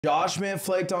Josh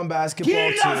flaked on basketball. He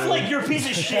did not too. flake, you're a piece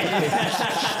of shit.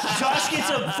 Josh gets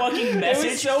a fucking message.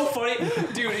 It was so funny.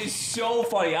 Dude, it's so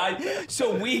funny.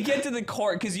 So we get to the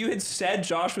court because you had said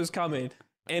Josh was coming,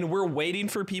 and we're waiting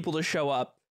for people to show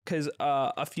up because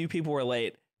a few people were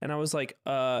late. And I was like,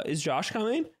 is Josh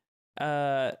coming?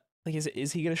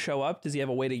 Is he going to show up? Does he have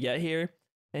a way to get here?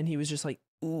 And he was just like,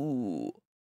 ooh.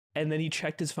 And then he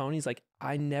checked his phone. He's like,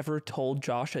 I never told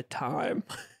Josh a time.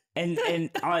 And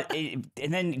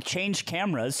then change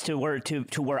cameras to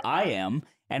where I am,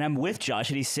 and I'm with Josh,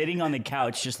 and he's sitting on the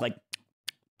couch just like,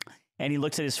 and he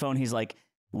looks at his phone. He's like,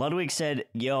 Ludwig said,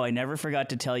 yo, I never forgot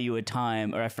to tell you a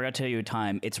time, or I forgot to tell you a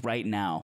time. It's right now.